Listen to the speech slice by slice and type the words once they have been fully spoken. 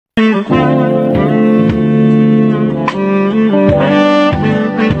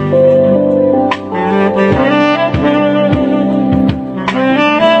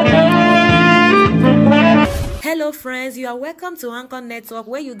Welcome to Anchor Network,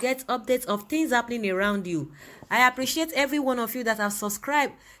 where you get updates of things happening around you. I appreciate every one of you that have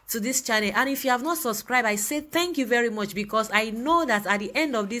subscribed to this channel, and if you have not subscribed, I say thank you very much, because I know that at the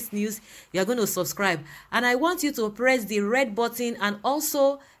end of this news you are going to subscribe, and I want you to press the red button and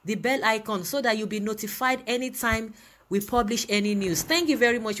also the bell icon so that you'll be notified anytime we publish any news. Thank you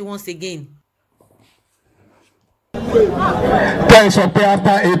very much once again. Thanks for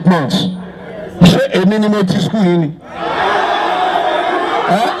after 8 months. A minimum to school.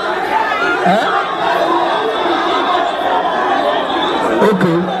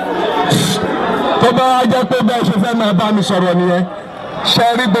 Okay. Tó bá jẹ́ pé bẹ́ẹ̀ ṣe fẹ́ máa bá mi sọ̀rọ̀ nìyẹn. Ṣé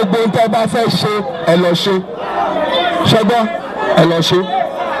rí gbogbo nǹkan bá fẹ́ ṣe ẹ lọ ṣe. Ṣẹ́gbọ́n ẹ lọ ṣe.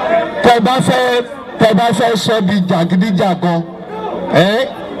 Tẹ́ bá fẹ́ sọ di jàgídíjàgan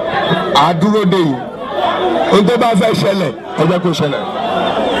àdúró dè yìí. Ohun tó bá fẹ́ ṣẹlẹ̀ ẹ jẹ́ kó ṣẹlẹ̀.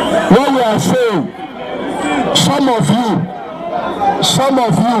 What we are saying, some of you,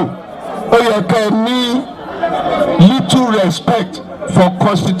 you need little respect for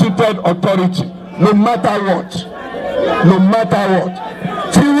constituted authority, no matter what.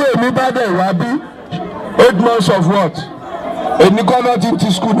 Tí we bá dé wá bí 8 months of what? Èmi kọ́ not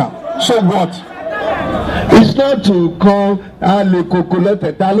into school now. So what? It's not to call le koko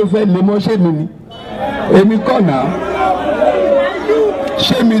lọ́tẹ̀ ta ló fẹ́ lè mọ́ ṣé mi ni. Èmi kọ́ náà.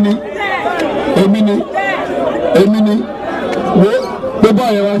 Ṣé mi ni? Èmi ni. Wo gbogbo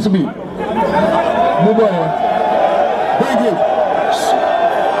ọ̀yẹ́ wá síbi. Gbogbo ọ̀yẹ́. Bring it.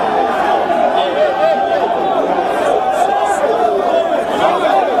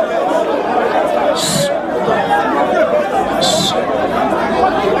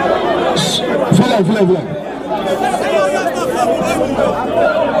 Feel.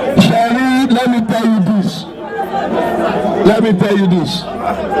 Sherry, let me tell you this.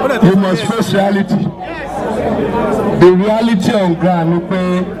 You must face reality. The reality on ground,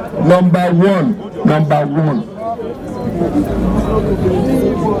 number one.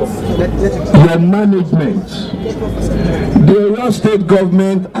 Your management, the Oyo state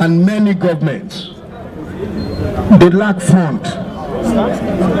government and many governments, they lack fund.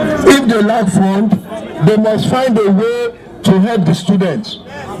 If they lack fund, they must find a way to help the students.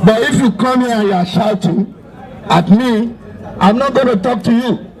 But if you come here and you are shouting at me, I'm not going to talk to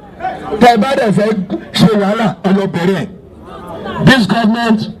you. This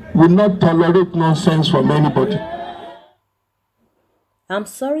government will not tolerate nonsense from anybody. I'm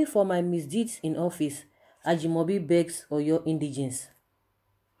sorry for my misdeeds in office, Ajimobi begs Oyo Indigines.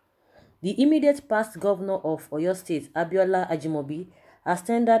 The immediate past governor of Oyo State, Abiola Ajimobi, has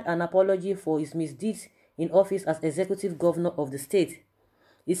tendered an apology for his misdeeds in office as executive governor of the state.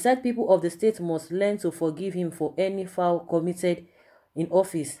 He said people of the state must learn to forgive him for any foul committed in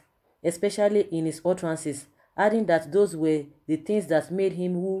office, especially in his utterances, adding that those were the things that made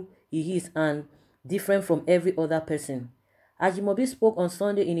him who he is and different from every other person. Ajimobi spoke on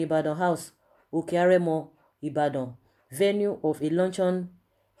Sunday in Ibadan House, Okearemo, Ibadan, venue of a luncheon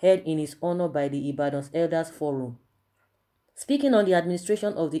held in his honor by the Ibadan's Elders Forum. Speaking on the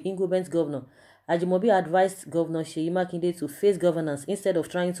administration of the incumbent governor, Ajimobi advised Governor Seyi Makinde to face governance instead of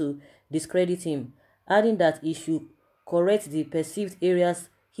trying to discredit him, adding that he should correct the perceived areas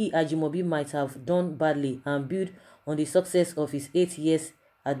he, Ajimobi, might have done badly and build on the success of his 8 years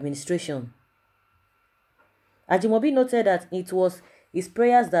administration. Ajimobi noted that it was his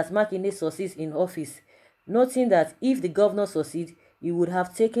prayers that Makinde succeeds in office, noting that if the governor succeeds, he would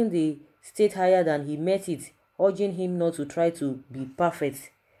have taken the state higher than he met it, urging him not to try to be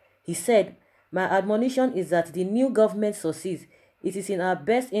perfect. He said, "My admonition is that the new government succeeds. It is in our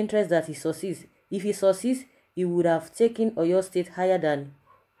best interest that he succeeds. If he succeeds, he would have taken Oyo State higher than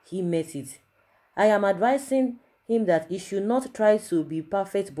he met it. I am advising him that he should not try to be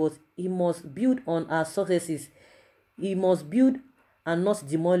perfect, but he must build on our successes. He must build and not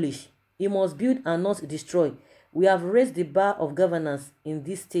demolish. He must build and not destroy. We have raised the bar of governance in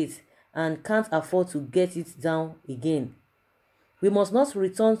this state and can't afford to get it down again. We must not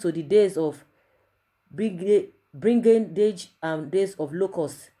return to the days of brigandage and days of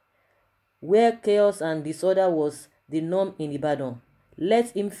locusts, where chaos and disorder was the norm in Ibadan.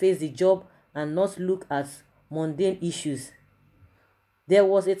 Let him face the job and not look at mundane issues. There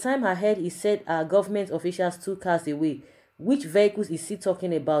was a time ahead he said our government officials took cars away. Which vehicles is he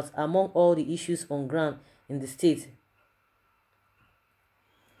talking about among all the issues on ground in the state?"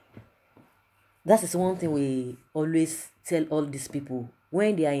 That is one thing we always tell all these people.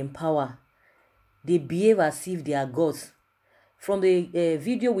 When they are in power, they behave as if they are gods. From the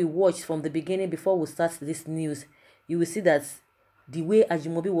video we watched from the beginning before we start this news, you will see that the way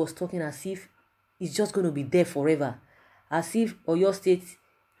Ajimobi was talking as if it's just going to be there forever. as if Oyo State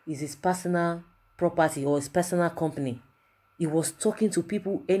is his personal property or his personal company. He was talking to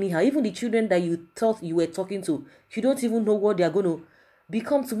people anyhow. Even the children that you thought you were talking to, you don't even know what they are going to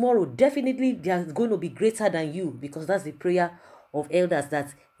become tomorrow. Definitely they are going to be greater than you, because that's the prayer of elders,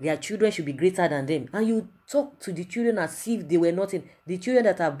 that their children should be greater than them. And you talk to the children as if they were nothing. The children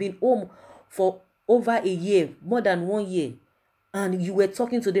that have been home for over a year, more than 1 year, and you were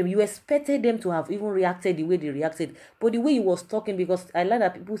talking to them, you expected them to have even reacted the way they reacted. But the way he was talking, because I learned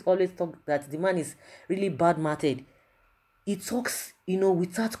that people always talk that the man is really bad-matted. He talks,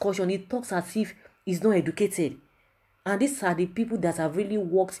 without caution. He talks as if he's not educated. And these are the people that have really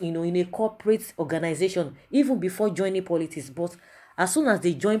worked, in a corporate organization, even before joining politics. But as soon as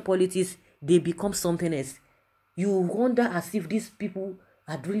they join politics, they become something else. You wonder as if these people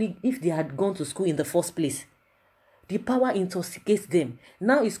had really, if they had gone to school in the first place. The power intoxicates them.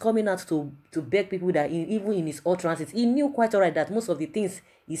 Now he's coming out to beg people that even in his utterances, he knew quite alright that most of the things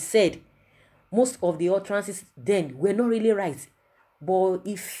he said, most of the utterances then were not really right. But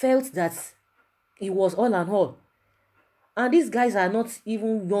he felt that it was all and all. And these guys are not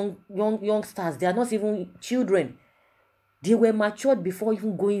even youngsters. They are not even children. They were matured before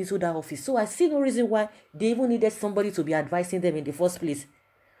even going into that office. So I see no reason why they even needed somebody to be advising them in the first place.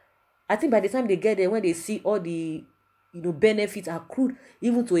 I think by the time they get there, when they see all the benefits accrued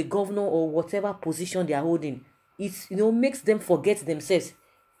even to a governor or whatever position they are holding, it makes them forget themselves.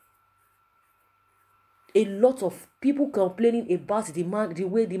 A lot of people complaining about the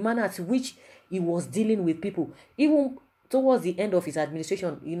manner at which he was dealing with people, even towards the end of his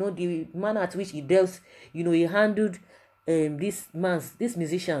administration. The manner at which he dealt, he handled this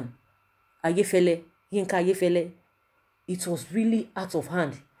musician Yinka Ayefele. It was really out of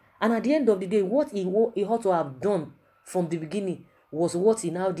hand. And at the end of the day, what he ought to have done from the beginning was what he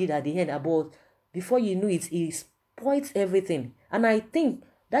now did at the end. About before you knew it, he spoiled everything. And I think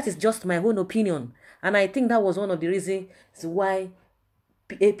that is just my own opinion. And I think that was one of the reasons why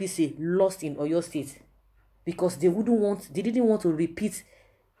APC lost in Oyo State. Because they didn't want to repeat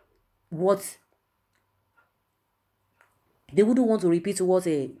what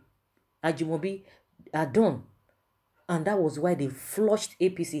Ajimobi had done. And that was why they flushed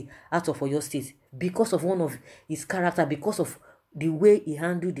APC out of Oyo State, because of one of his character, because of the way he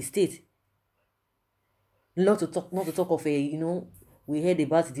handled the state. Not to talk of we heard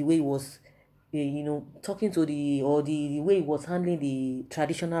about the way he was, talking to the way he was handling the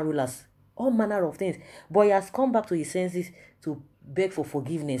traditional rulers, all manner of things. But he has come back to his senses to beg for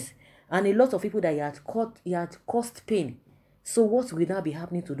forgiveness, and a lot of people that he had caused pain. So what will now be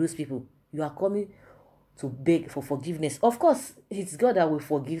happening to those people? You are coming to beg for forgiveness. Of course, it's God that will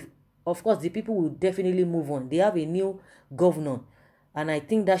forgive. Of course, the people will definitely move on. They have a new governor, and I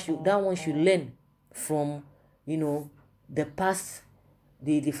think that one should learn from the past,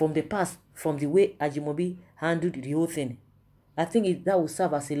 from the way Ajimobi handled the whole thing. I think that will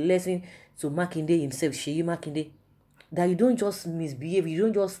serve as a lesson to Makinde himself, Sheyi Makinde, that you don't just misbehave. You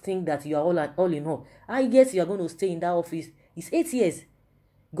don't just think that you are all in all. I guess you are going to stay in that office. It's 8 years.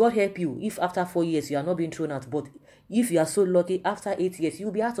 God help you if after 4 years you are not being thrown out. But if you are so lucky, after 8 years,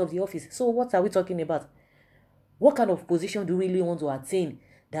 you'll be out of the office. So what are we talking about? What kind of position do we really want to attain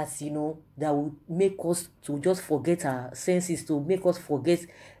that, that will make us to just forget our senses, to make us forget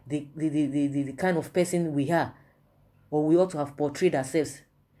the kind of person we are, or we ought to have portrayed ourselves?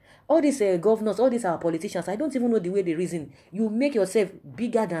 All these governors, all these our politicians, I don't even know the way they reason. You make yourself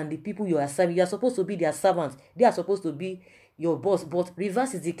bigger than the people you are serving. You are supposed to be their servants. They are supposed to be your boss. But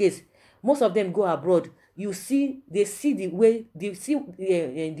reverse is the case. Most of them go abroad. They see the way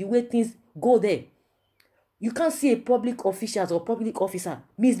things go there. You can't see a public official or public officer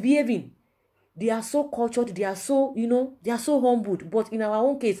misbehaving. They are so cultured. They are so, they are so humbled. But in our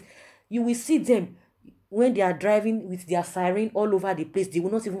own case, you will see them when they are driving with their siren all over the place. They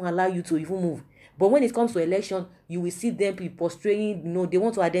will not even allow you to even move. But when it comes to election, you will see them be prostrating. They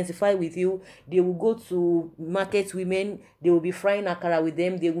want to identify with you. They will go to market women. They will be frying akara with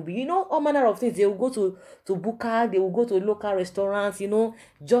them. They will be, all manner of things. They will go to buka. They will go to local restaurants,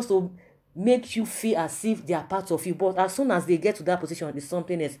 just to make you feel as if they are part of you. But as soon as they get to that position, it's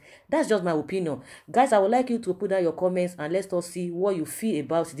something else. That's just my opinion. Guys, I would like you to put down your comments and let's all see what you feel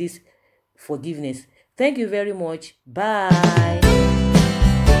about this forgiveness. Thank you very much. Bye.